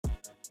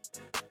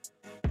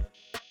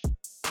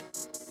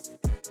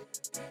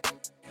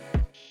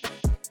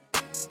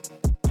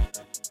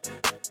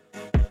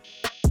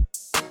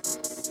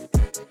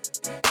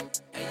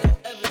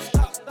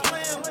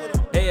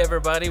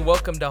everybody.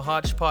 Welcome to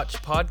Hodgepodge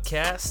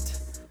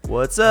Podcast.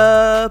 What's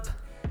up?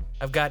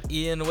 I've got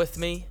Ian with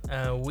me.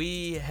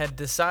 We had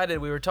decided,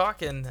 we were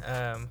talking,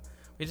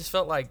 we just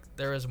felt like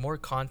there was more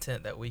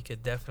content that we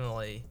could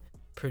definitely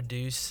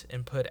produce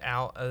and put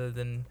out other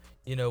than,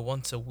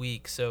 once a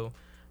week. So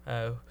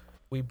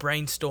we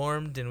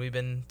brainstormed and we've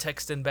been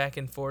texting back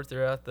and forth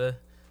throughout the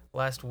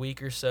last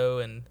week or so.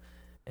 And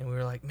we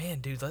were like, man,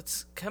 dude,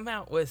 let's come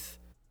out with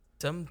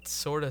some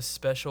sort of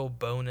special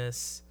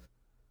bonus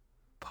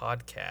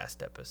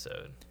podcast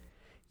episode.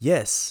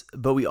 Yes,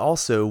 but we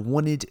also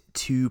wanted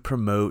to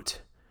promote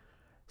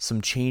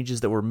some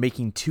changes that we're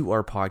making to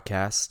our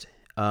podcast.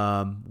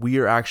 We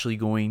are actually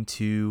going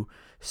to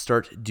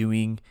start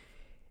doing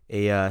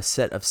a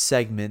set of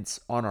segments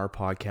on our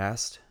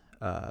podcast.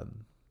 One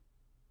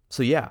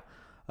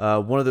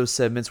of those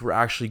segments we're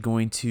actually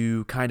going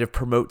to kind of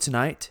promote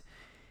tonight,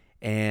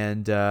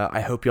 and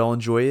I hope y'all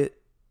enjoy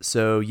it.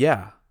 So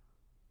yeah.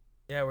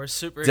 Yeah, we're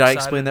super excited. Did I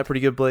explain that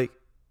pretty good, Blake?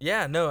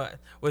 Yeah, no,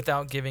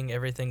 without giving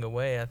everything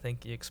away, I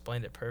think you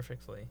explained it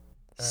perfectly.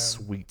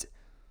 Sweet.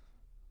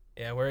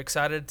 Yeah, we're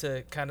excited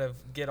to kind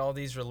of get all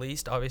these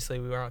released. Obviously,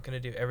 we aren't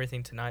going to do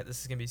everything tonight.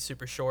 This is going to be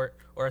super short,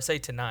 or I say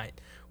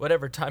tonight,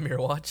 whatever time you're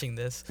watching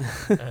this.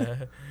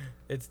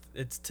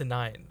 It's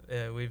tonight.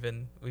 We've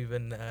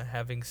been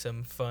having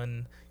some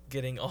fun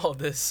getting all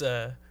this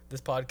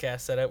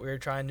podcast set up. We were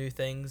trying new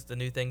things. The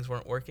new things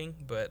weren't working,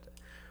 but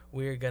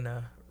we're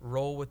gonna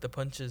roll with the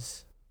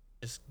punches.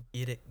 Just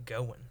get it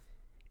going.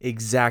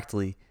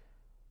 Exactly.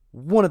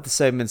 One of the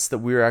segments that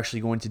we're actually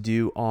going to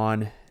do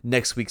on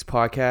next week's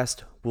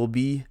podcast will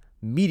be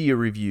media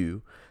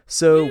review.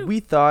 So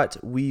we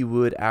thought we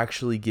would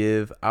actually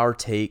give our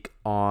take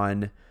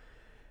on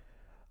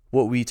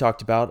what we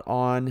talked about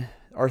on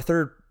our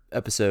third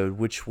episode,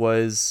 which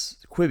was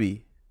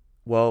Quibi.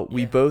 Well,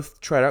 we both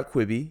tried out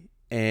Quibi,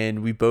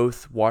 and we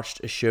both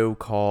watched a show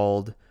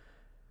called,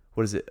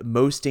 what is it?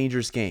 Most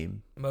Dangerous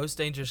Game. Most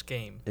Dangerous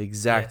Game.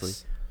 Exactly.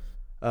 Yes.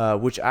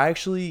 Which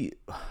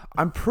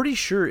I'm pretty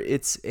sure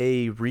it's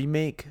a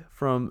remake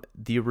from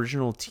the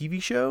original TV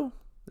show.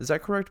 Is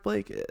that correct,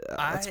 Blake?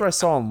 That's what I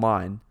saw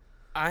online.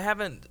 I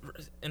haven't,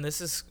 and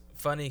this is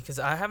funny because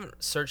I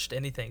haven't searched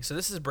anything. So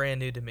this is brand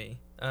new to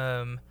me.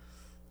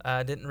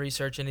 I didn't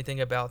research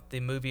anything about the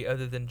movie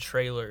other than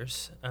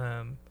trailers.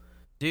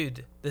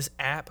 Dude, this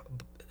app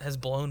has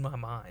blown my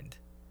mind.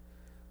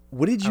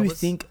 What did you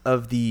think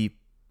of the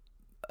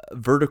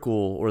vertical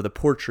or the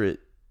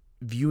portrait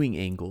viewing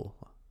angle?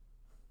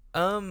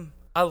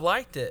 I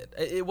liked it.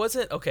 It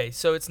wasn't okay.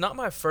 So it's not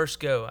my first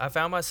go. I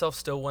found myself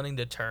still wanting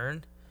to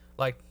turn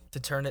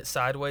it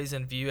sideways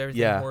and view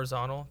everything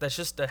horizontal. That's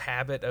just a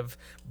habit of.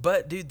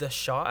 But dude, the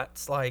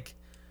shots,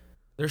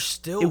 they're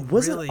still. It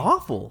wasn't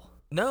awful.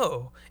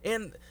 No,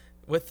 and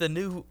with the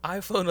new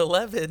iPhone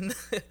 11,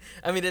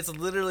 I mean, it's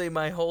literally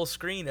my whole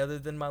screen other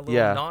than my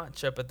little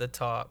notch up at the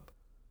top.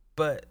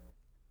 But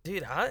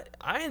dude,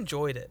 I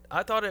enjoyed it.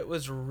 I thought it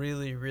was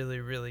really,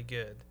 really, really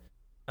good.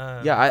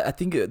 I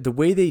think the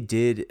way they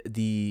did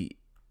the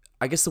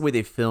way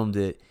they filmed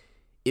it,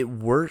 it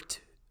worked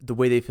the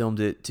way they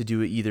filmed it to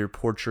do it either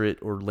portrait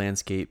or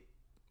landscape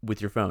with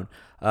your phone.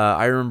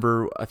 I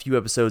remember a few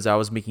episodes I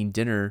was making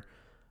dinner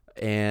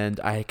and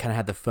I kind of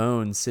had the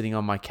phone sitting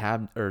on my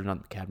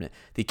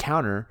the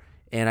counter,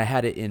 and I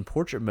had it in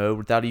portrait mode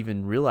without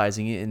even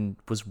realizing it and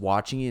was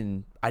watching it,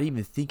 and I didn't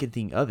even think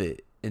anything of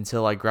it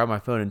until I grabbed my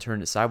phone and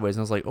turned it sideways, and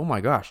I was like, oh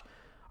my gosh,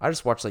 I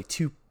just watched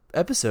 2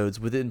 episodes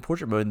with it in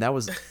portrait mode, and that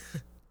was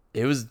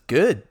it was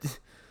good.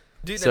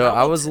 Dude, so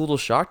I was a little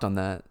shocked on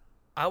that.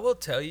 I will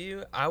tell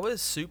you, I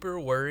was super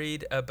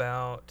worried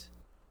about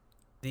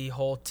the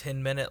whole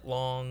 10-minute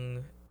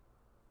long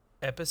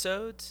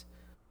episodes,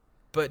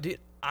 but dude,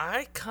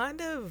 I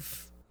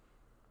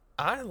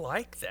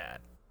like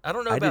that. I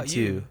don't know about did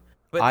too. you,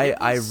 but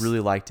I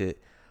really liked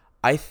it.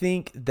 I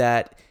think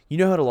that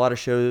how a lot of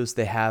shows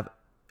they have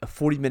a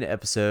 40-minute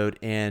episode,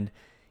 and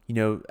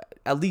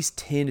at least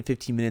 10 to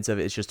 15 minutes of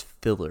it is just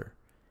filler.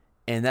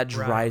 And that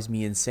drives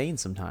me insane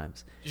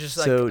sometimes.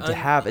 To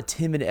have a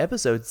 10-minute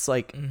episode, it's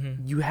like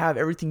you have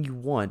everything you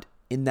want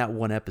in that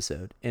one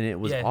episode. And it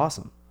was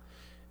awesome.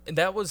 And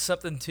that was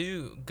something,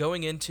 too,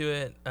 going into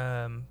it.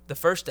 The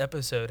first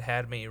episode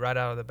had me right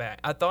out of the bat.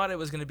 I thought it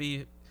was going to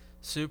be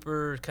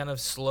super kind of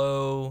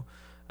slow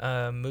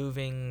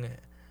moving.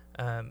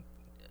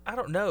 I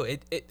don't know.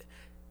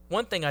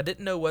 One thing, I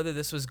didn't know whether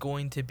this was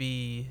going to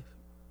be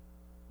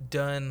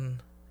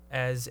done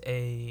as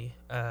a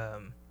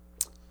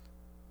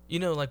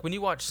when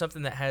you watch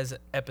something that has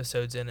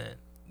episodes in it,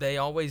 they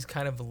always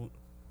kind of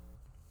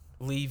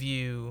leave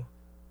you,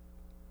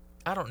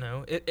 I don't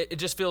know, it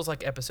just feels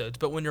like episodes.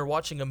 But when you're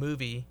watching a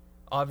movie,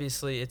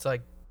 obviously it's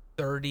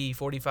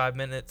 30-45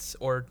 minutes,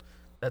 or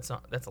that's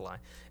a lie,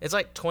 it's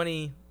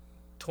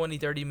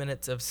 20-30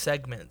 minutes of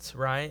segments,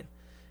 right?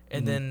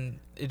 And then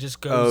it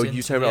just goes into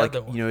you talking the about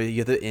other one. You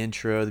have the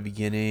intro, the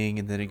beginning,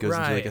 and then it goes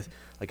into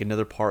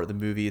another part of the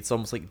movie. It's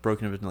almost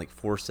broken up into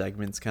 4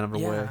 segments kind of a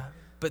way.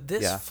 But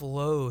this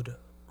flowed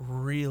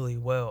really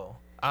well.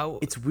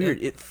 It's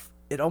weird.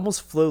 It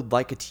almost flowed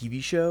like a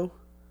TV show,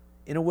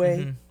 in a way.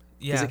 Mm-hmm.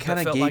 Because Yeah, it kind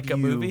that of felt gave like you a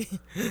movie.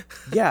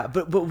 yeah,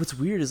 but what's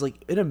weird is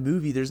like in a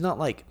movie, there's not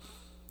like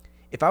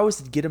if I was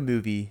to get a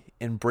movie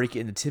and break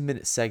it into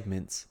 10-minute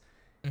segments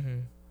Mm-hmm.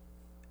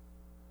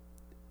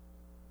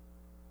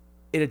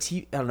 in a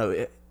TV, I don't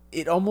know,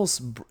 it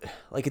almost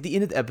like at the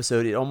end of the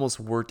episode, it almost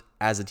worked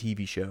as a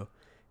TV show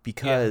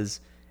because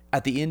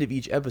at the end of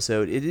each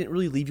episode, it didn't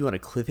really leave you on a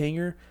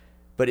cliffhanger,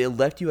 but it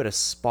left you at a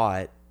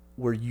spot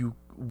where you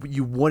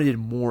wanted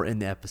more in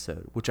the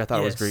episode, which I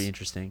thought was very Yes.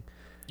 interesting.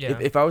 Yeah.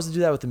 If I was to do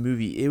that with a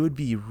movie, it would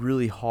be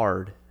really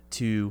hard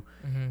to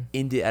Mm-hmm.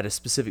 end it at a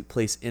specific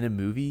place in a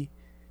movie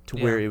to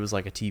Yeah. where it was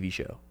like a TV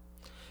show.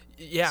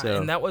 Yeah,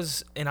 So-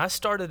 and I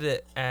started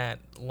it at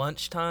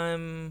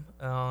lunchtime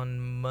on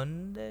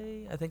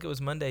Monday. I think it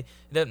was Monday.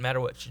 It doesn't matter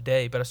which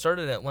day, but I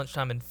started at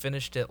lunchtime and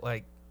finished it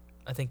like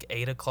I think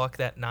 8 o'clock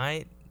that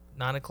night,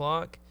 9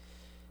 o'clock,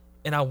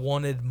 and I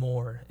wanted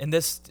more. And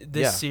this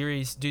Yeah.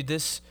 series, dude,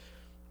 this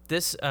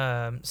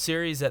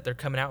series that they're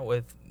coming out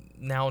with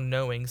now,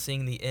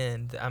 seeing the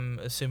end, I'm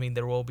assuming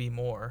there will be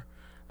more.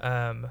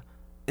 And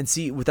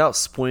see, without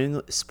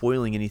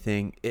spoiling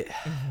anything,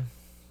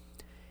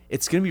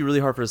 it's going to be really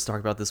hard for us to talk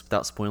about this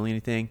without spoiling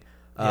anything.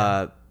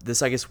 Yeah.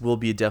 This, I guess, will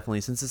be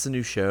definitely, since it's a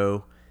new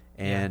show,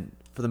 and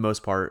for the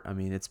most part, I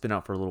mean, it's been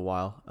out for a little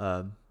while,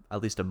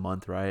 at least a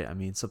month, right? I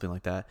mean, something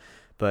like that.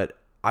 But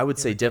I would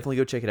say definitely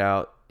go check it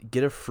out.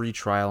 Get a free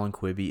trial on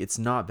Quibi. It's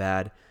not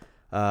bad.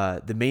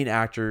 The main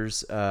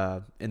actors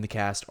in the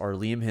cast are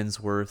Liam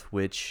Hemsworth,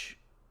 which,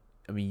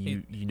 I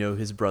mean, you know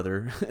his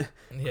brother,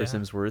 Chris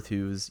Hemsworth,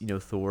 who's,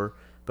 Thor.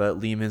 But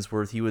Liam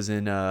Hemsworth, he was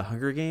in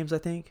Hunger Games, I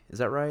think. Is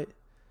that right?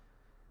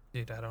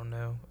 Dude, I don't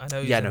know. I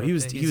know. He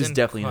was in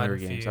definitely in quite Hunger a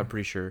Games. few. I'm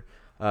pretty sure.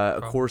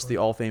 Of course, the Probably.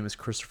 all famous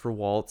Christopher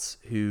Waltz,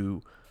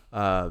 who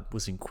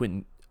was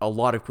in a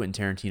lot of Quentin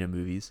Tarantino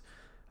movies,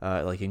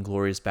 like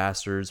Inglourious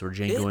Bastards or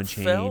Django It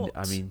Unchained. felt-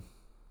 I mean,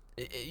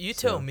 You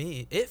So- tell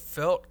me. It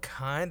felt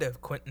kind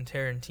of Quentin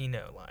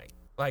Tarantino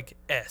like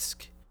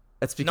esque.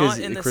 that's because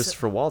Not in the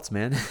Christopher Waltz,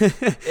 man.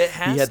 It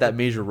has he had to that be.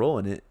 major role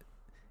in it,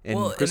 and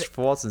Well, and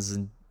Christopher Waltz is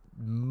in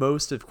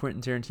most of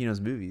Quentin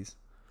Tarantino's movies.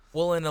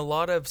 Well, in a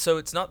lot of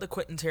it's not the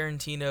Quentin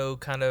Tarantino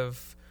kind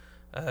of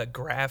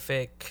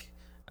graphic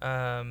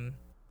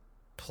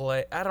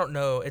play. I don't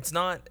know. It's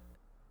not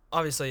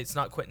obviously it's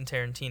not Quentin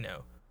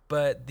Tarantino,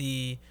 but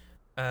the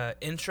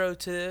intro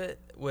to it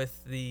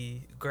with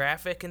the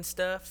graphic and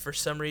stuff. For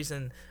some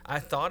reason, I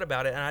thought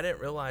about it and I didn't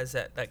realize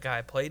that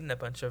guy played in a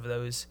bunch of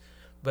those.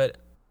 But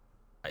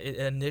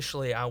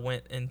initially, I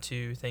went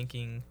into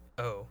thinking,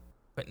 oh,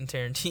 Quentin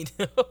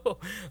Tarantino.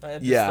 I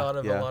just thought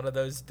of a lot of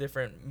those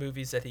different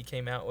movies that he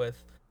came out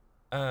with.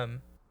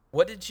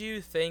 What did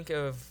you think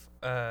of,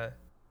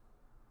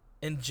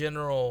 in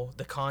general,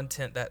 the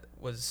content that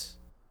was?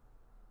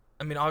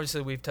 I mean,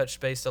 obviously we've touched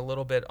base a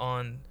little bit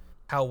on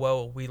how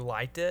well we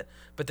liked it,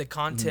 but the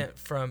content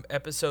from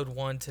episode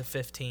 1 to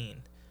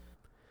 15.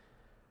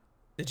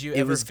 Did you ever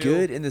It was feel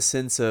good in the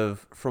sense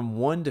of from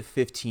 1 to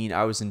 15,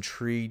 I was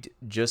intrigued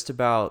just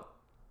about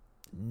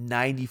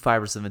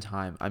 95% of the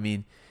time. I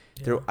mean,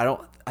 I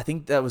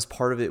think that was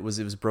part of it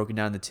was broken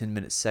down into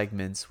 10-minute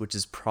segments, which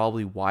is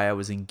probably why I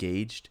was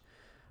engaged.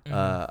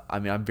 I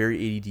mean, I'm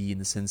very ADD in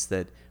the sense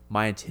that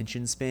my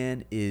attention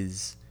span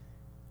is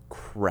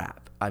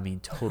crap. I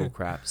mean, total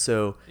crap.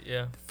 So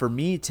Yeah. for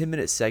me,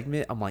 10-minute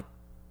segment, I'm like,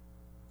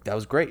 that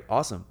was great,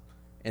 awesome.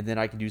 And then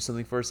I can do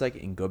something for a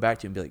second and go back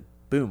to it and be like,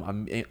 boom,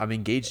 I'm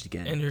engaged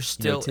again. And you're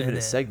still in 10-minute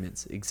it.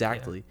 segments,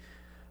 exactly.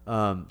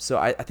 So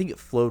I think it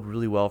flowed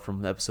really well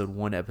from episode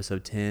 1 to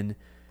episode 10.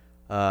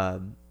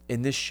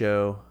 In this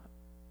show,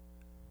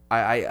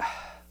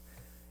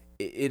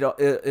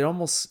 it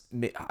almost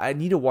I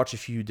need to watch a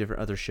few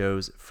different other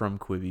shows from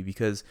Quibi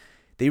because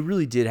they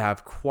really did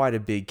have quite a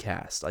big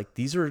cast. Like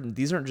these aren't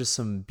just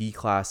some B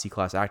class, C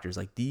class actors.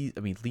 Like Liam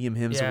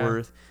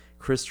Hemsworth,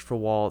 Christopher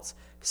Waltz,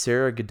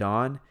 Sarah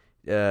Gadon.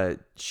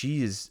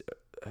 She is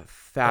a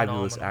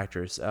fabulous Phenomenal.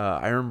 actress.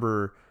 I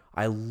remember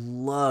I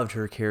loved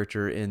her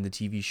character in the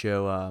TV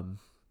show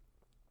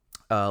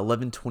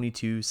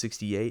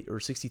 11/22/68 or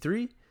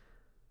 63.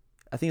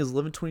 I think it was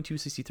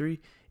 11/22/63.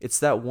 It's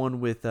that one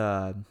with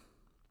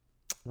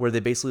where they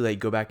basically like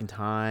go back in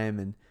time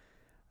and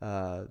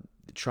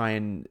try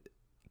and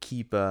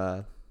keep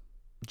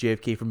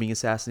JFK from being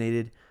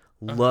assassinated.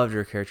 Loved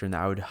her character in that.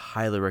 I would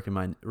highly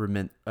recommend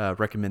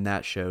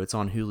that show. It's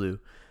on Hulu.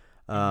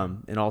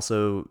 And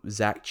also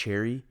Zach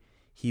Cherry.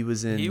 He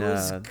was in. He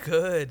was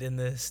good in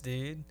this,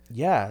 dude.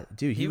 Yeah,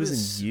 dude. He He was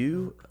was- in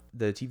You,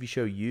 the TV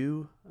show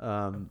You,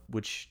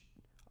 which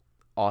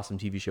awesome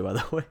TV show by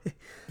the way.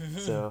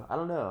 So I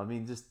don't know. I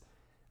mean, just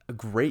a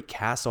great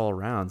cast all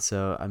around.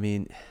 So I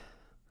mean,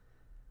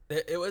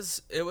 It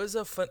was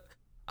a fun.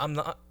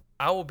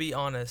 I will be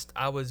honest.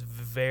 I was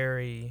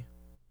very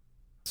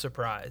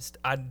surprised.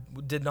 I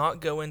did not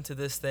go into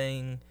this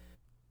thing.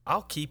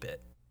 I'll keep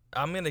it.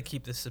 I'm gonna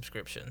keep the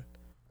subscription.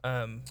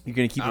 you're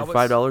gonna keep I your was-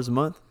 $5 a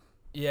month.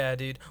 Yeah,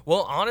 dude.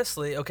 Well,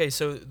 honestly, okay.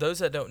 So those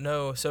that don't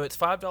know, so it's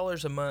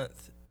 $5 a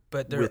month,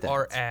 but there With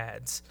are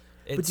ads.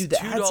 ads. But It's dude,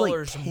 the ad's like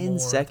 $2 10 more,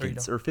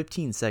 seconds $3. or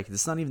 15 seconds.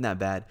 It's not even that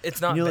bad.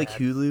 It's not like bad.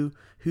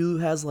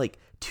 Hulu has like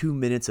 2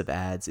 minutes of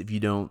ads if you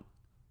don't,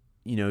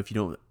 if you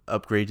don't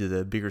upgrade to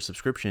the bigger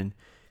subscription.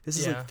 This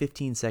is Yeah. like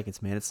 15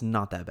 seconds, man. It's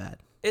not that bad.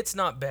 It's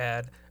not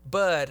bad,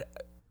 but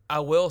I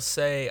will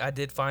say I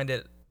did find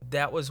it.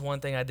 That was one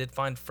thing I did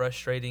find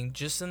frustrating,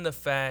 just in the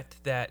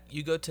fact that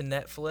you go to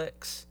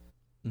Netflix.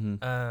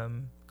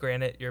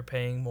 Granted, you're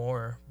paying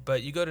more,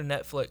 but you go to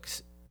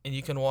Netflix and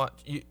you can watch.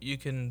 You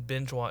can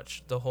binge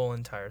watch the whole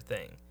entire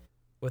thing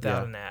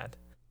without an ad.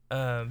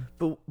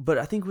 But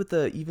I think with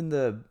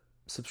the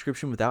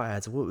subscription without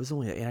ads, what was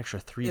only an extra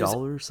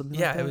 $3 something like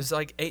that? Yeah, it was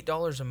like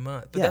 $8 a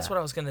month. But that's what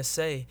I was gonna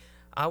say.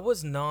 I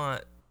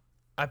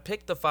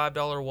picked the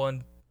 $5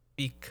 one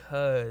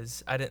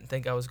because I didn't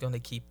think I was gonna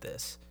keep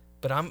this.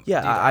 But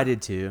I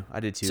did too.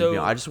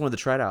 So- I just wanted to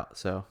try it out.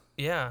 So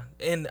Yeah,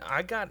 and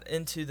I got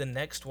into the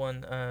next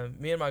one.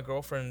 Me and my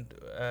girlfriend,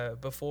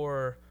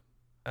 before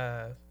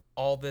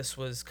all this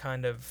was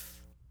kind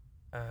of,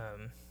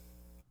 I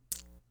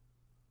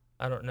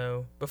don't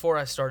know, before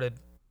I started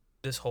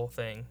this whole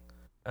thing,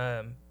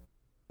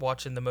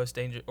 watching the most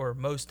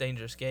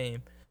dangerous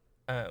game,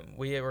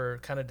 we were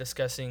kind of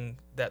discussing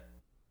that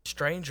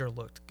Stranger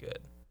looked good.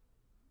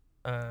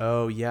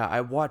 oh yeah,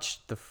 I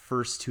watched the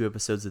first 2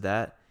 episodes of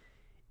that.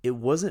 It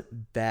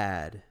wasn't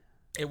bad.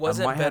 It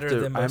wasn't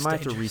better than Most I might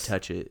have to Dangerous.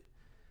 retouch it.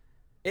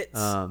 It's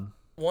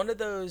one of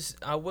those,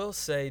 I will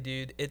say,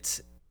 dude,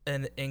 it's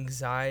an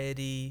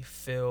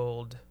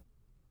anxiety-filled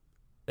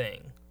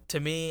thing. To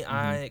me,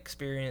 I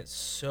experienced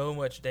so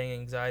much dang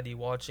anxiety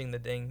watching the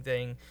dang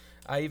thing.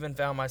 I even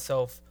found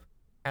myself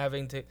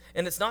having to,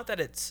 and it's not that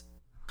it's,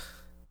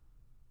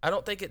 I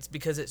don't think it's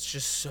because it's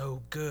just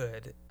so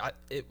good.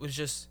 It was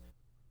just,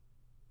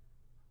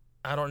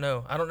 I don't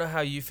know. I don't know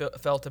how you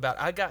felt about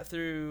it. I got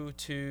through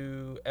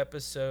to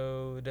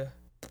episode,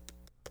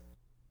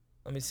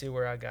 let me see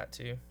where I got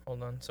to.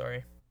 Hold on,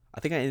 sorry. I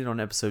think I ended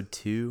on episode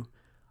 2.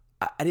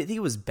 I didn't think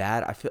it was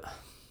bad. I feel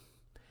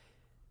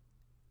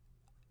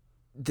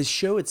the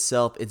show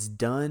itself, the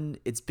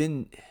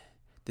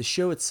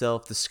show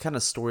itself, this kind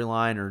of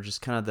storyline or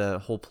just kind of the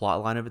whole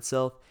plot line of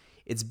itself,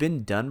 it's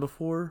been done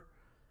before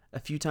a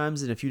few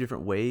times in a few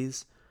different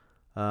ways.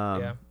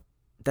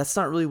 That's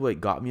not really what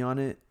got me on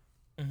it.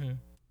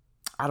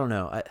 I don't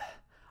know.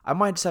 I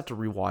might just have to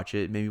rewatch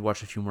it, maybe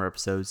watch a few more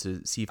episodes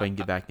to see if I can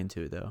get back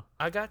into it though.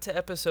 I got to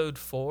episode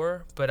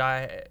 4, but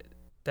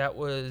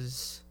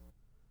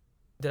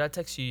did I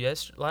text you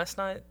last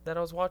night that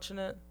I was watching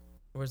it?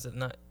 Or was it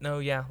not? No,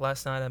 yeah,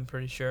 last night I'm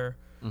pretty sure.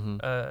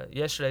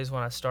 Yesterday's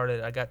when I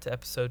started. I got to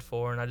episode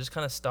 4 and I just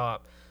kind of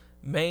stopped,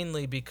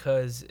 mainly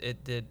because it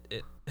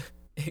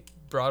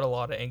brought a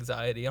lot of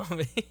anxiety on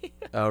me.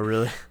 Oh,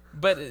 really?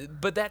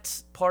 But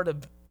that's part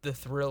of the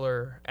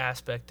thriller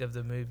aspect of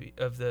the movie,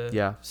 of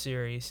the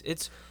series.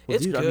 It's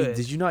dude, good. I mean,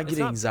 did you not It's get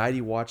not anxiety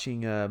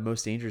watching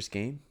Most Dangerous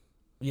Game?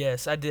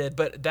 Yes, I did.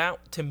 But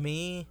that, to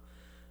me,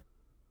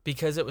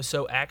 because it was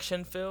so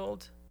action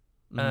filled,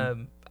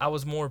 I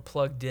was more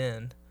plugged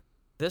in.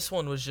 This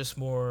one was just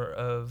more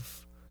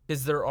of,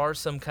 because there are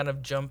some kind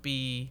of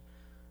jumpy,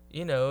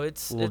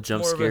 it's Little it's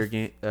jump more scare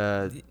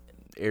of a,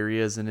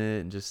 areas in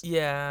it, and just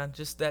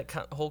just that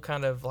whole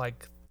kind of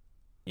like,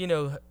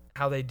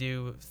 how they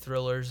do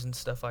thrillers and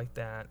stuff like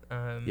that.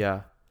 Something,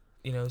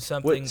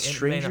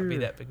 it may not be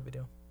that big of a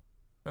deal.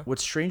 What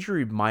Stranger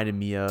reminded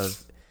me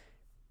of,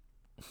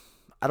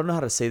 I don't know how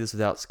to say this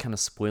without kind of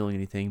spoiling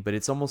anything, but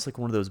it's almost like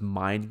one of those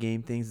mind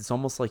game things. It's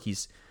almost like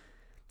he's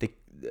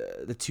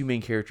the 2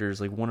 main characters,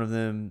 like one of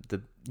them,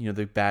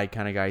 the bad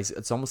kind of guys.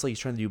 It's almost like he's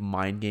trying to do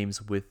mind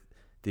games with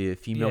the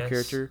female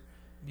character.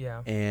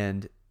 Yeah.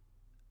 And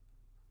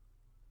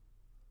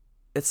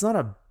it's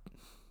not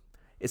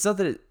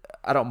that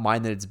I don't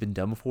mind that it's been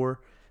done before,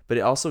 but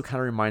it also kind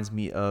of reminds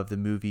me of the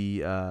movie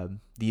The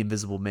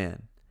Invisible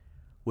Man,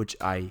 which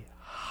I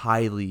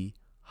highly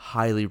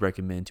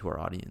recommend to our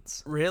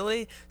audience.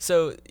 Really?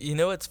 So,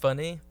 what's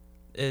funny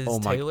is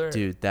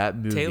dude, that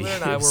movie Taylor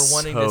and I were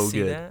wanting so to see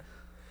good. that.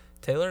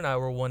 Taylor and I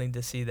were wanting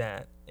to see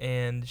that,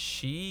 and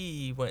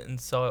she went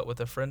and saw it with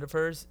a friend of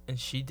hers, and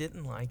she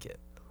didn't like it.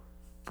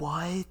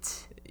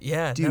 What?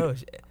 Yeah, dude, no.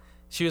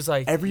 She was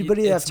like,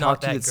 everybody that I've it's not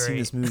talked to that that's seen great.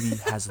 this movie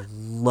has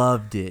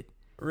loved it.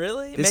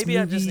 Really? This Maybe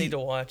I just movie- need to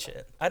watch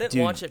it. I didn't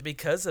Dude, watch it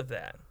because of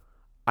that.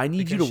 I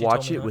need you Because to she told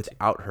watch me it not to.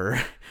 without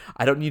her.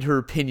 I don't need her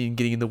opinion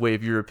getting in the way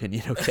of your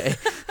opinion, okay?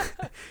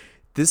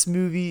 This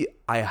movie,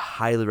 I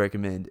highly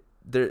recommend.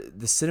 The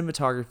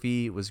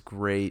cinematography was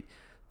great.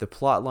 The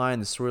plot line,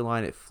 the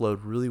storyline, it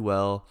flowed really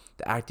well.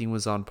 The acting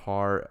was on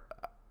par.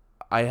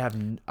 I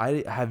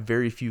have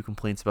very few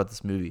complaints about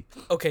this movie.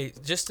 Okay,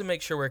 just to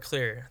make sure we're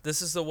clear,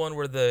 this is the one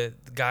where the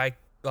guy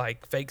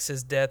like fakes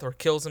his death or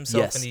kills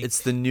himself. Yes, and it's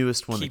the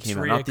newest one that keeps came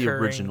out, not the reoccurring.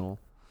 original.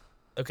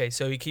 Okay,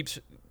 so he keeps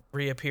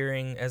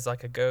reappearing as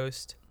like a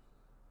ghost.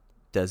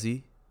 Does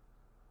he?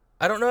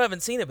 I don't know. I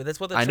haven't seen it, but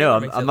that's what the I trailer know.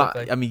 makes I'm it not. look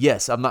like. I mean,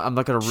 yes. I'm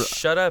not gonna.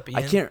 Shut up, Ian.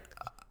 I can't.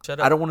 Shut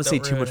up. I don't want to say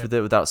too ruin much with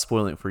it without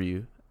spoiling it for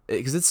you,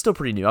 because it's still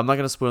pretty new. I'm not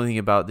gonna spoil anything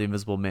about The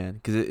Invisible Man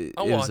because it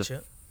I'll was watch a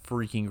it.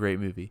 freaking great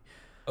movie.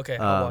 Okay,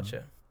 I'll watch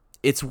it.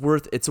 It's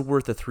worth a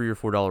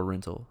 $3 or $4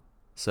 rental.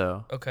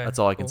 So Okay, that's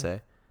all I can cool.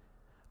 say.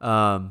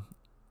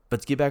 But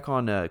to get back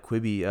on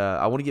Quibi,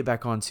 I want to get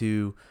back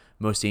onto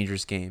Most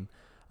Dangerous Game.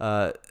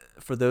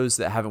 For those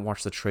that haven't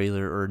watched the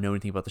trailer or know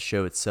anything about the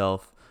show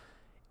itself,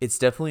 it's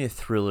definitely a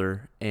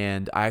thriller,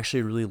 and I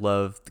actually really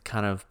love the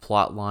kind of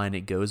plot line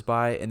it goes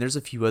by. And there's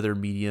a few other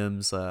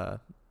mediums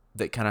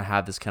that kind of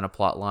have this kind of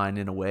plot line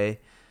in a way,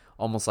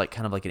 almost like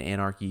kind of like an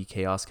anarchy,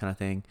 chaos kind of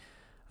thing.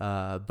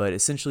 But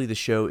essentially, the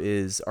show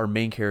is our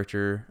main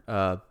character,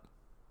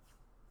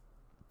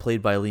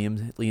 played by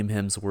Liam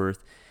Hemsworth.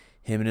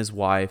 Him and his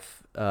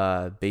wife,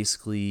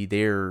 basically,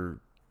 they're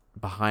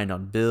behind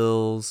on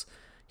bills.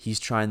 He's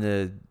trying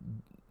to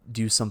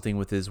do something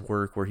with his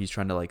work where he's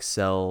trying to like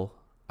sell.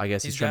 I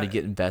guess he's trying to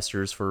get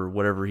investors for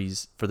whatever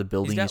for the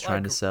building he's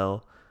trying to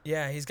sell.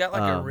 Yeah, he's got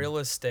like a real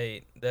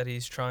estate that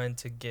he's trying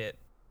to get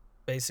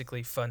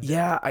basically funded.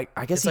 Yeah,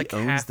 I guess he like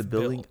owns the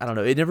building. Built. I don't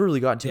know. It never really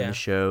got into in the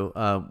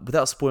show.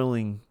 Without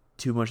spoiling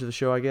too much of the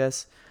show, I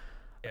guess.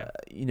 Yeah.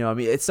 I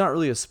mean, it's not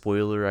really a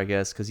spoiler, I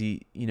guess, because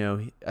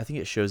I think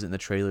it shows it in the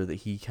trailer that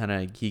he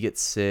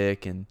gets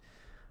sick, and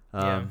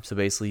so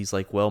basically he's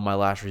like, well, my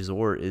last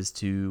resort is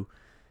to,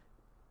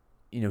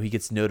 he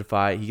gets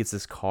notified, he gets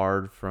this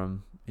card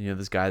from,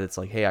 this guy that's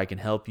like, hey, I can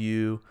help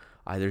you.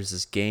 There's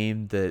this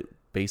game that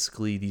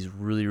basically these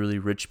really, really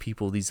rich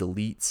people, these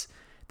elites,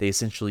 they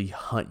essentially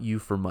hunt you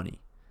for money.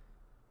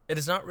 It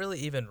is not really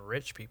even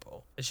rich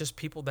people. It's just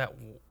people that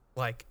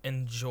like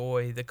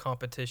enjoy the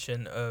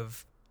competition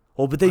of.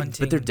 Well, but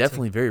they're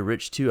definitely very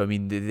rich too. I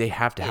mean, they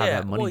have to have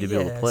that money to be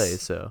able to play.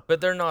 So, but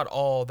they're not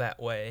all that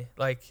way.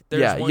 Like,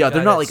 there's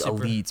they're not like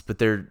elites, but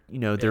they're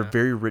they're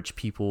very rich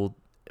people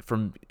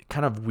from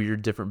kind of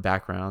weird different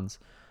backgrounds.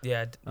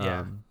 Yeah.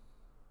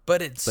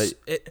 But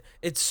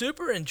it's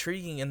super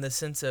intriguing in the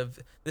sense of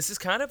this is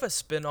kind of a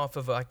spin-off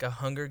of like a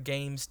Hunger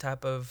Games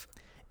type of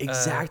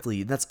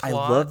exactly. That's plot. I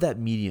love that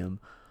medium.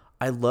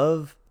 I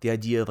love the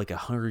idea of like a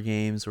Hunger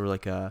Games or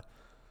like a.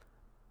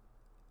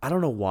 I don't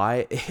know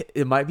why.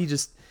 It might be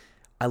just.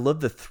 I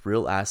love the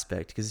thrill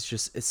aspect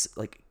because it's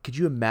like, could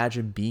you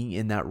imagine being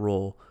in that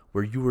role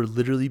where you were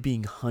literally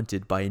being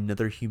hunted by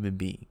another human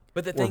being?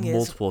 But the thing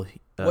is,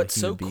 what's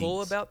so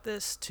cool about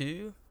this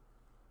too,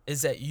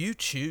 is that you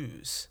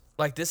choose.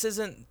 Like, this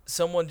isn't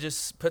someone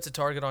just puts a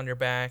target on your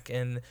back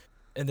and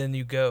then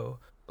you go.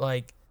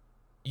 Like,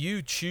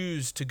 you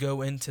choose to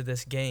go into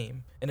this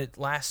game, and it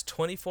lasts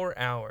 24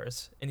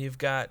 hours, and you've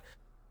got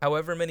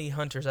however many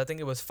hunters. I think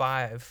it was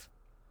 5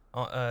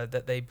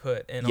 that they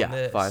put in on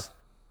this.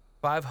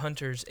 5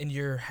 hunters, and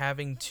you're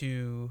having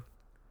to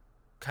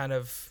kind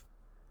of,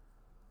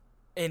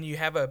 and you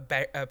have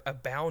a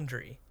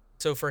boundary.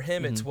 So for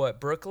him, it's what,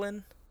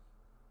 Brooklyn?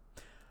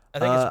 I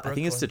think it's Brooklyn. I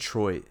think it's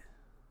Detroit.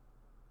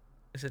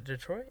 Is it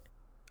Detroit?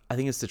 I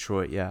think it's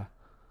Detroit, yeah.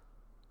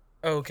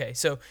 Okay,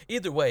 so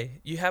either way,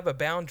 you have a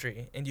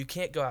boundary, and you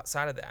can't go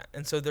outside of that.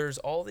 And so there's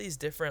all these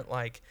different,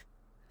 like...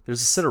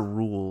 There's a set of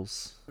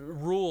rules.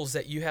 Rules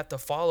that you have to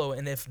follow,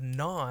 and if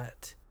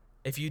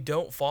you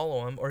don't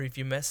follow them, or if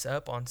you mess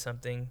up on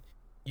something,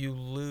 you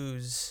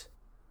lose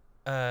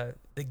the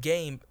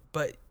game,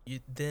 but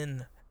you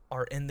then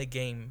are in the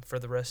game for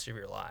the rest of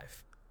your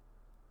life.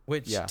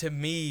 Which, to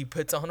me,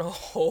 puts on a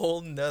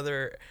whole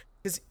nother...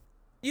 Because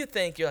you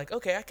think, you're like,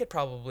 okay, I could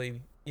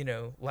probably,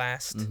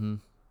 last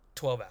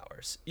 12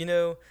 hours.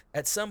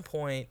 At some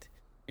point,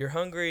 you're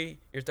hungry,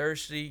 you're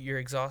thirsty, you're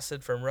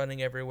exhausted from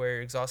running everywhere,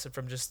 you're exhausted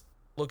from just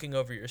looking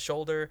over your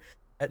shoulder.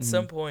 At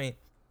some point,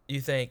 you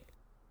think,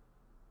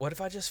 what if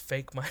I just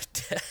fake my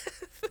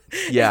death?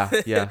 Yeah.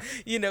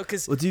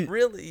 Because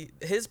really,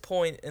 his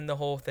point in the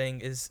whole thing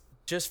is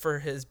just for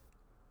his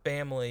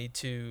family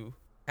to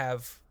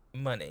have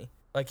money.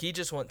 Like, he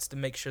just wants to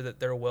make sure that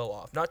they're well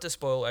off, not to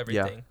spoil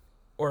everything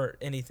or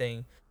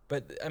anything.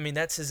 But, I mean,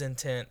 that's his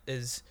intent,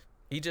 is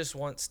he just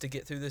wants to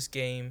get through this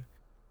game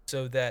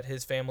so that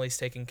his family's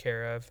taken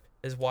care of.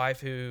 His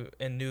wife,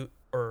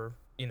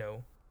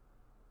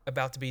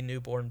 about to be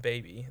newborn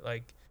baby.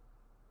 Like,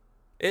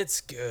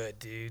 it's good,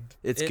 dude.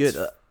 It's good.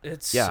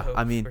 It's so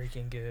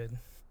freaking good.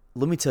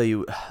 Let me tell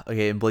you,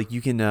 okay, and Blake,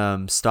 you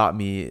can stop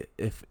me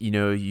if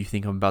you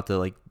think I'm about to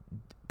like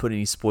put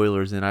any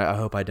spoilers in. I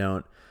hope I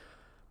don't.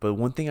 But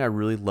one thing I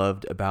really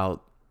loved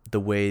about the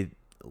way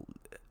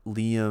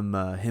Liam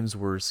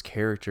Hemsworth's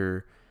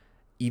character,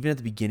 even at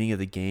the beginning of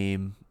the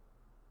game,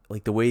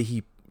 like the way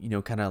he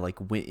kind of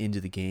like went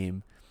into the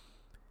game,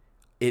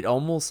 it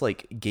almost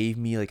like gave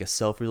me like a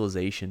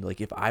self-realization.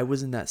 Like, if I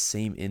was in that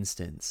same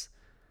instance,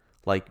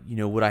 like,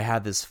 would I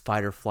have this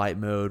fight or flight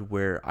mode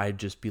where I'd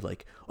just be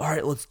like, all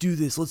right, let's do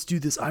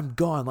this, I'm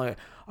gone, like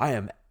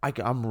I'm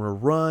gonna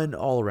run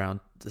all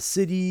around the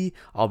city,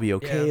 I'll be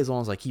okay as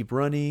long as I keep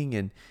running,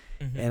 and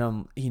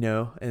I'm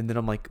and then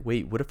I'm like,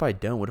 wait, what if I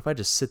don't? What if I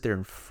just sit there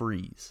and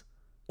freeze?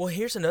 Well,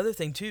 here's another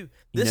thing too.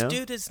 This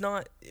dude is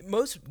not,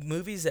 most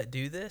movies that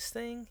do this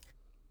thing,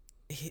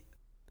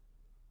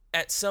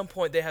 at some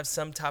point they have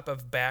some type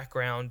of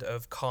background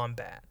of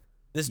combat.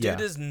 This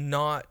dude is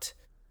not.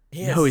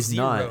 He has no, he's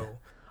zero. not.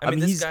 I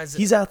mean,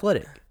 he's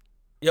athletic.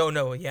 Oh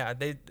no, yeah,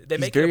 they He's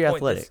make it very a point.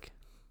 athletic.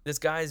 This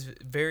guy's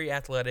very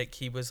athletic.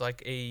 He was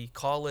like a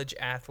college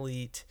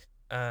athlete,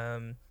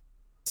 um,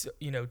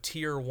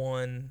 tier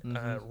one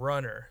Hmm.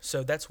 runner.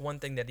 So that's one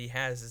thing that he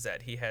has is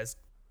that he has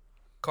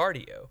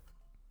cardio.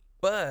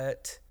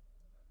 But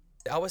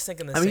I was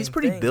thinking the I mean, he's same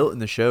pretty thing. built in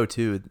the show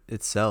too No,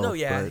 itself,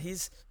 yeah, but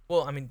he's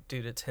well. I mean,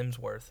 dude, it's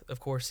Hemsworth. Of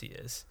course he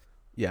is.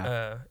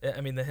 yeah.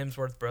 I mean, the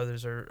Hemsworth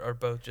brothers are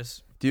both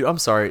just Dude, I'm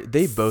sorry.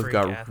 They both freak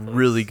got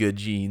really athletes. good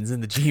genes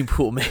in the gene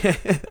pool, man.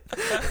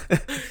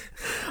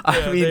 I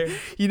Yeah, mean, they're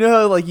you know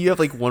how like you have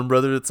like one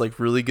brother that's like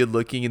really good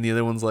looking and the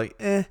other one's like,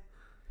 eh.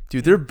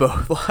 Dude, they're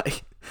both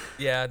like,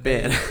 yeah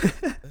man.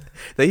 they.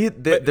 They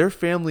hit But their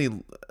family.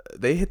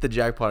 They hit the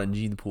jackpot in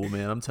gene pool,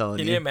 man. I'm telling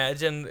can you you.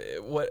 imagine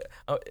what?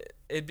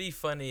 It'd be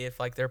funny if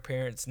like their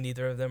parents,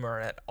 neither of them are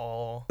at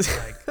all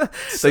like Like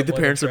the somewhat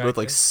parents are both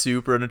like attractive.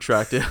 super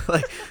unattractive,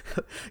 like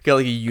got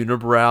like a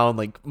unibrow and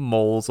like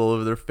moles all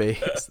over their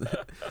face.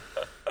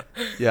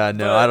 Yeah,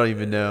 no, I But don't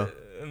even know.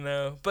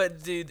 no,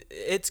 but dude,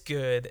 it's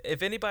good.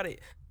 If anybody,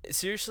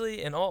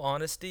 seriously, in all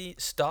honesty,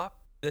 stop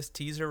this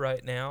teaser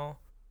right now.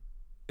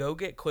 Go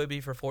get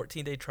Quibi for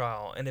 14-day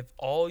trial, and if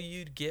all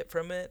you get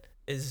from it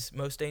is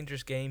Most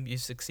Dangerous Game, you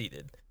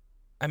succeeded.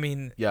 I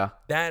mean, Yeah,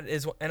 that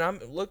is, and I'm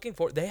looking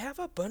for. They have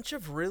a bunch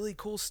of really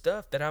cool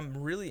stuff that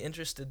I'm really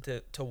interested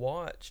to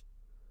watch.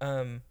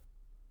 Um,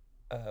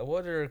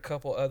 what are a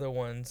couple other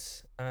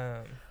ones?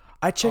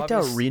 I checked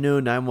out Obvious. Reno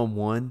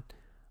 911.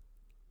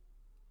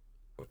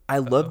 I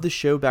loved Oh, the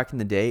show back in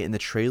the day, and the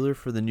trailer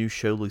for the new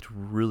show looked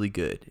really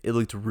good. It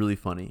looked really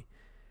funny.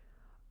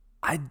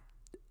 I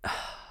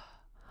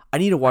I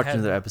need to I watch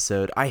another had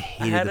episode. I I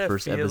hated had the a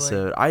first feeling.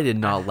 episode. I did I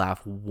not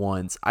laugh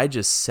once. I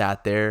just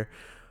sat there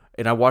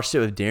and I watched it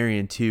with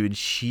Darian too, and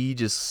she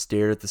just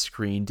stared at the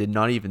screen, did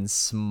not even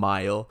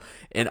smile.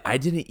 And I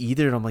didn't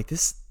either. And I'm like,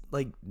 this,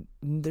 like,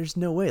 there's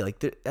no way.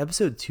 Like,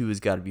 episode 2 has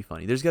got to be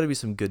funny. There's got to be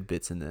some good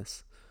bits in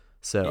this.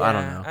 So I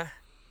don't know. Yeah,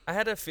 I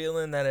had a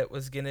feeling that it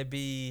was gonna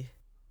be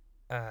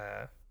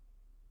uh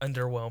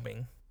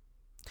underwhelming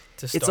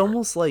to It's start.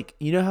 almost like,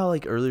 you know how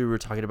like earlier we were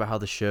talking about how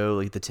the show,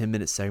 like the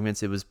 10-minute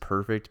segments, it was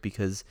perfect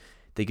because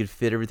they could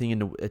fit everything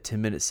into a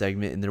 10-minute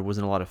segment and there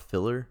wasn't a lot of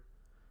filler.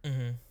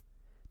 Hmm.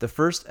 The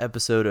first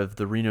episode of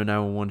the Reno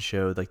 911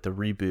 show, like the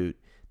reboot,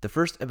 the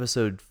first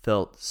episode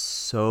felt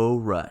so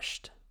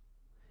rushed.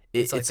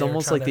 It's like It's they were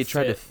almost trying like to they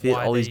tried to fit fit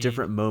why all these they.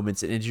 different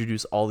moments and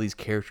introduce all these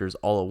characters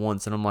all at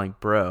once. And I'm like,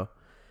 bro,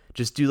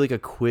 just do like a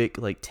quick,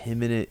 like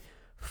 10-minute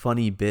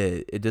funny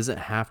bit. It doesn't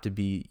have to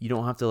be, you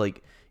don't have to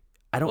like,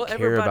 I don't Well,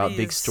 care about everybody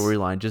big is,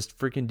 storyline. Just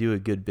freaking do a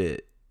good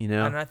bit, you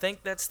know? and I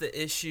think that's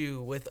the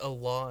issue with a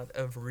lot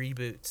of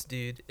reboots,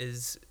 dude.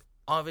 Is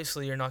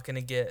obviously you're not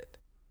gonna get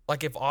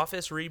like if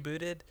Office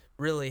rebooted,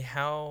 really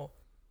how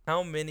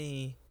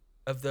many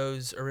of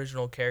those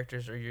original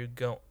characters are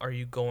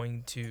you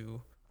going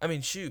to? I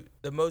mean, shoot,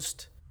 the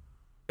most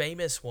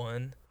famous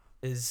one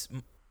is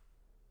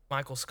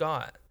Michael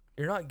Scott.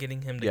 You're not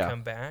getting him to Yeah.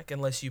 come back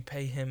unless you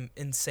pay him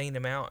insane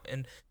amount,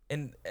 and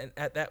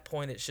at that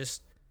point, it's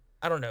just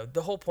I don't know.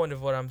 The whole point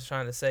of what I'm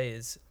trying to say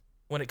is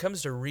when it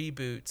comes to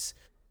reboots,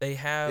 they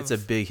It's a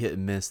have big hit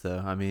and miss, though.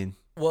 I mean,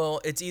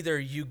 well, it's either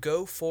you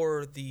go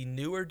for the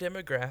newer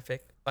demographic,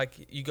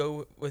 like you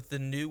go with the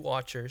new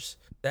watchers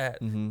that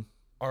hmm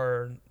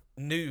are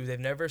new, they've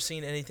never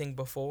seen anything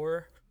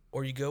before,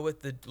 or you go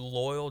with the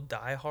loyal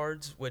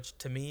diehards, which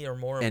to me are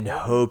more and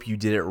important. hope you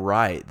did it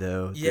right,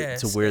 though, to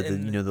Yes, where the,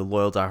 and the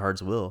loyal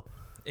diehards will.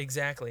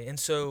 exactly. And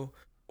so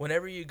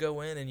whenever you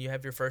go in and you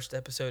have your first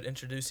episode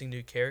introducing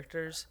new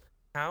characters,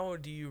 how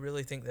do you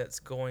really think that's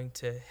going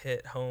to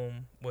hit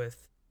home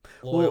with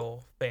Well,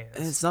 loyal and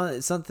fans?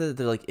 it's not that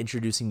they're like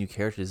introducing new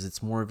characters.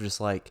 It's more of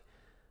just like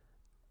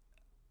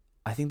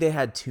I think they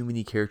had too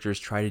many characters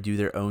try to do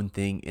their own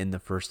thing in the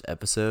first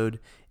episode,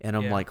 and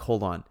I'm Yeah. like,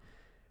 hold on,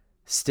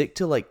 stick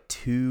to like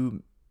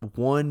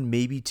one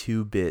maybe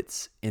two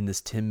bits in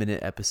this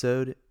 10-minute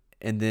episode,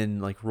 and then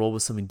like roll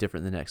with something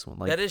different in the next one.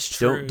 Like That is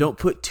don't true. don't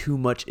put too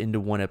much into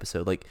one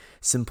episode. Like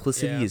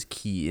simplicity Yeah. is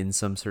key in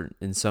some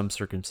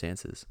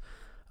circumstances.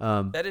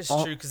 Um, That is true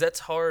all, because that's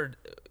hard.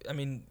 I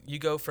mean, you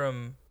go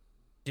from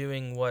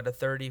doing what a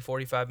 30,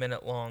 45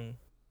 minute long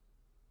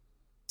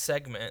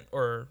segment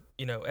or,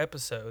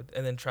 episode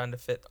and then trying to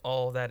fit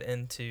all that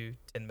into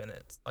 10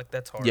 minutes. Like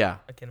that's hard. yeah,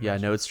 I can yeah,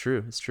 no, imagine. it's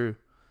true, it's true.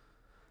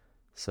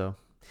 So,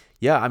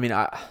 yeah, I mean,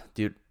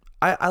 dude,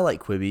 I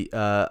like Quibi.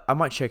 I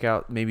might check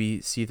out,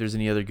 maybe see if there's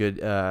any other good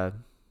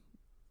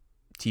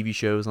TV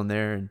shows on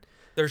there and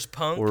There's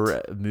Punked.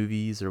 or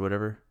movies or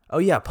whatever. Oh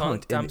yeah,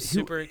 Punked. Punked, And I'm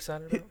super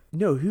excited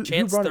about. who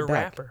Chance brought the it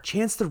back? Rapper.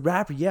 Chance the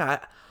Rapper. Yeah,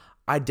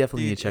 I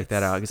definitely need Dude, to check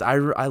that out because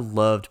I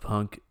loved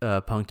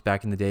Punked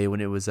back in the day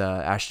when it was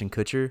Ashton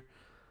Kutcher.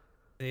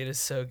 it is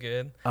so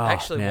good. I Oh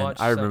actually man,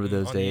 watched I remember something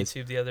those on days.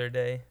 YouTube the other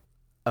day.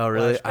 Oh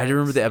really? I do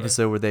remember Flashbacks, the yeah.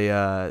 episode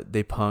where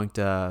they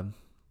punked.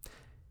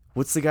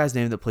 What's the guy's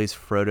name that plays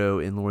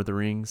Frodo in Lord of the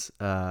Rings?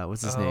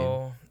 What's his name?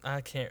 Oh,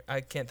 I can't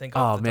think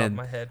off Oh the top of man,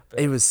 my head,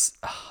 it but was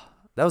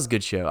that was a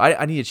good show.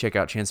 I need to check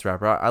out Chance the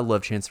Rapper. I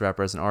love Chance the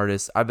Rapper as an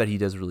artist. I bet he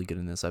does really good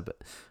in this.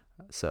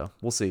 So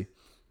we'll see.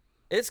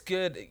 It's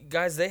good,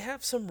 guys. They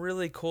have some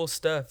really cool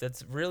stuff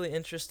that's really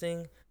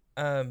interesting.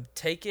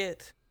 Take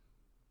it,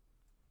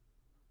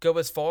 go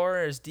as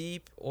far as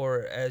deep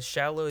or as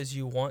shallow as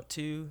you want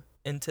to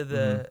into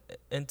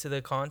Mm-hmm.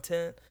 the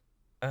content.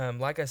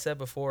 Like I said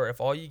before, if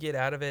all you get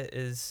out of it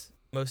is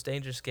Most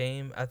Dangerous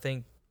Game, I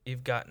think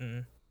you've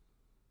gotten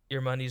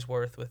your money's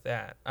worth with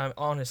that.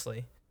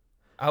 Honestly,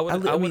 I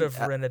would have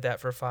rented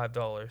that for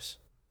 $5.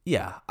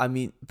 Yeah, I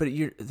mean, but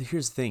here's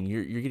the thing: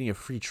 you're getting a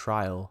free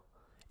trial,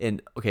 and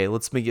okay,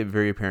 let's make it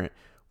very apparent: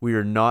 we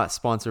are not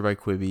sponsored by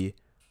Quibi.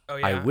 Oh I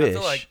yeah, I wish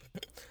feel like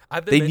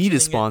I've been they need to mentioning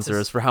sponsor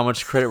us for how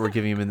much credit we're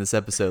giving them in this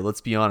episode.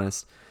 Let's be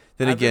honest.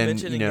 Then I've been again,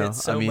 mentioning it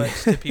so I mean,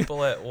 much to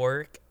people at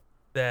work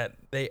that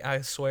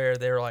I swear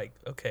they're like,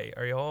 okay,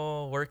 are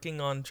y'all working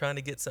on trying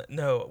to get some?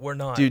 No, we're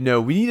not. dude, no,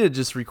 we need to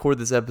just record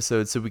this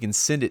episode so we can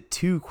send it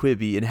to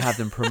Quibi and have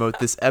them promote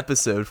this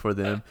episode for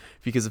them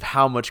because of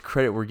how much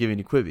credit we're giving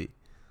to Quibi.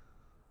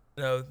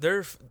 No,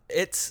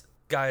 it's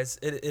guys,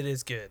 it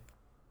is good.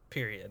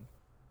 Period.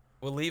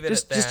 We'll leave it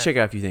Just at that. just check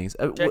out a few things.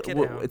 Check it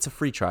out. It's a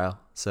free trial,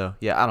 so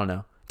yeah, I don't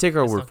know. Take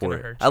our It's word not for gonna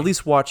it. hurt At you.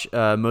 least watch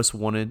Most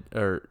Wanted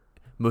or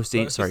Most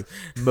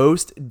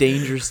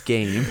Dangerous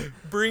Game.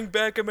 Bring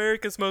back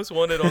America's Most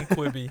Wanted on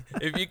Quibi.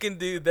 If you can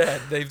do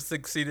that, they've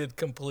succeeded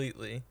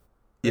completely.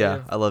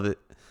 Yeah, I love it.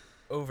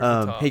 Over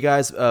the top. Hey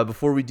guys,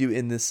 before we do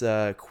end this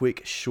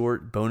quick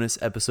short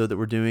bonus episode that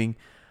we're doing,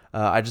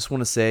 I just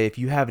want to say if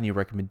you have any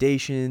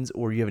recommendations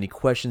or you have any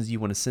questions you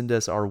want to send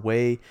us our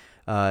way,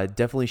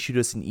 definitely shoot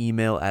us an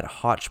email at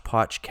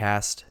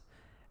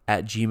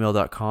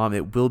hodgepodgecast@gmail.com.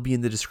 It will be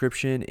in the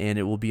description and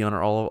it will be on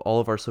all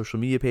of our social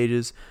media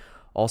pages.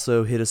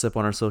 Also, hit us up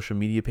on our social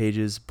media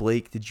pages.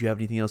 Blake, did you have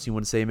anything else you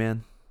want to say,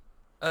 man?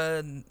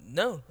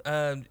 No.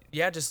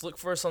 Yeah, just look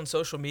for us on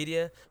social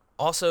media.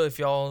 Also, if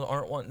y'all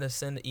aren't wanting to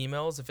send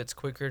emails, if it's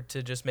quicker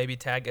to just maybe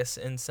tag us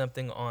in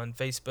something on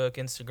Facebook,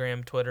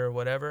 Instagram, Twitter,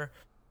 whatever,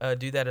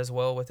 do that as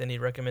well with any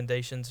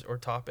recommendations or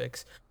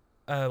topics.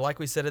 Like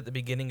we said at the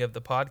beginning of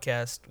the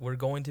podcast, we're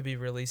going to be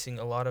releasing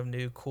a lot of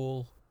new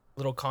cool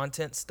little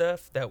content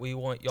stuff that we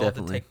want y'all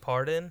to take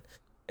part in.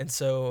 And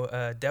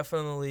so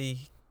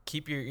definitely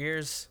keep your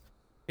ears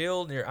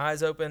peeled and your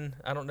eyes open.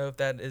 I don't know if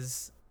that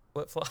is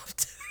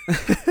flip-flopped.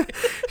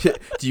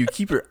 Do you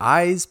keep your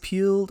eyes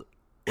peeled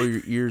or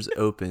your ears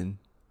open?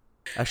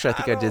 Actually, I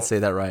think I did say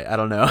that right. I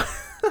don't know.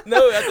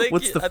 No, I think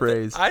what's the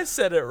phrase? I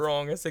said it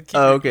wrong. I said keep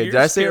okay. your Did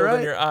I ears say it peeled right?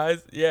 and your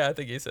eyes. Yeah, I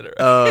think you said it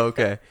right. Oh,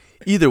 okay.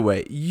 Either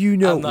way, I'm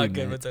what not we good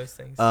meant. with those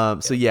things.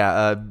 So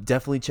yeah,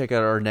 definitely check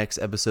out our next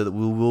episode that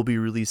we will be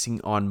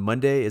releasing on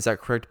Monday. Is that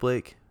correct,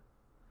 Blake?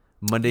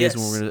 Monday is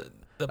when we're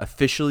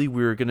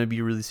we're gonna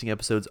be releasing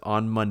episodes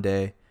on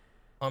Monday.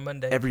 On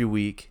Monday. Every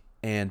week,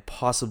 and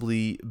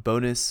possibly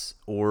bonus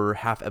or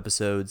half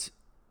episodes,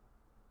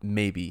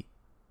 maybe.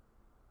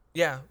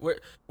 Yeah,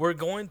 we're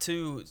going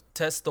to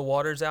test the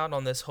waters out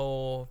on this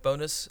whole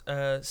bonus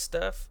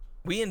stuff.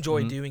 We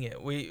enjoy doing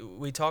it.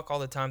 We talk all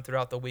the time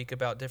throughout the week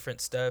about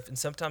different stuff, and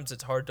sometimes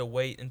it's hard to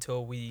wait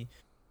until we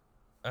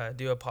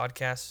do a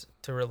podcast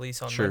to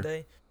release on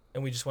Monday,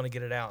 and we just want to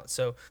get it out.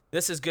 So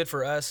this is good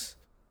for us,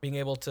 being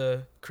able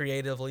to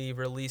creatively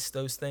release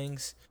those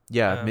things.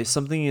 Yeah,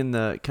 something in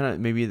the kind of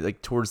maybe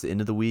like towards the end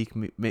of the week.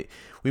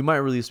 We might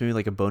release maybe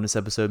like a bonus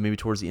episode maybe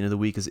towards the end of the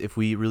week, because if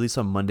we release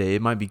on Monday,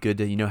 it might be good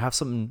to have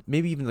something,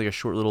 maybe even like a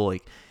short little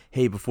like,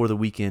 hey, before the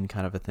weekend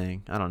kind of a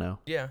thing. I don't know.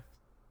 Yeah.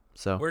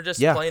 So we're just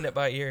playing it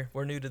by ear.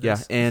 We're new to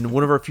this. Yeah, and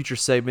one of our future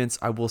segments,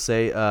 I will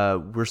say,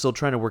 we're still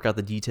trying to work out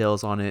the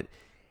details on it,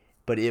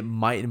 but it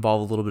might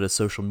involve a little bit of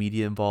social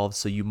media involved,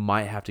 so you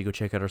might have to go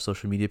check out our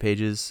social media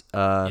pages.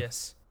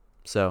 Yes.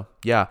 So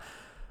yeah.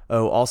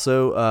 Oh,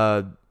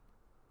 also,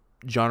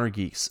 Genre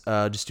Geeks.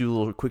 Just do a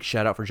little quick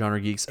shout out for Genre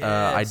Geeks.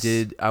 Yes.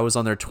 I was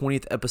on their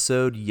 20th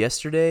episode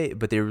yesterday,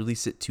 but they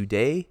released it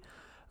today.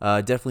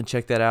 Definitely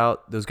check that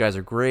out. Those guys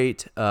are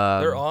great.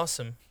 They're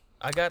awesome.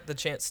 I got the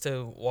chance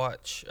to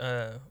watch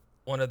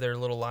one of their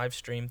little live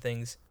stream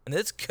things, and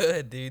it's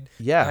good, dude.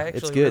 Yeah, I actually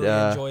it's good.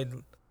 Really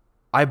enjoyed.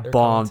 I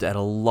bombed at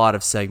a lot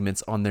of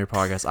segments on their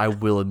podcast, I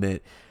will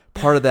admit.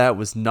 Part of that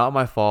was not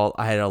my fault.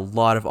 I had a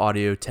lot of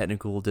audio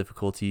technical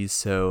difficulties,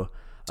 so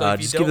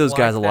just give those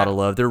guys a lot of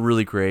love. They're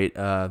really great.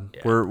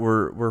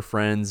 We're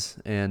friends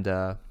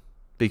and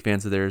big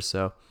fans of theirs.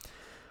 So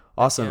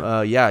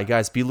awesome. Yeah,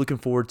 guys, be looking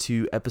forward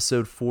to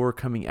episode 4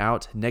 coming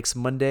out next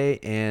Monday,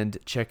 and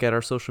check out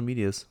our social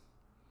medias.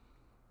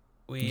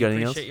 We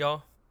appreciate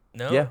y'all.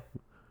 No. Yeah.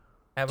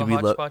 Have a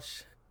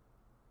hodgepodge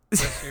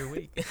rest of your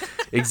week.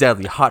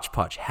 Exactly.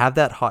 Hodgepodge. Have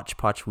that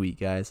hodgepodge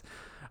week, guys.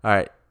 All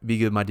right. Be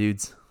good, my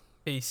dudes.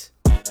 Peace.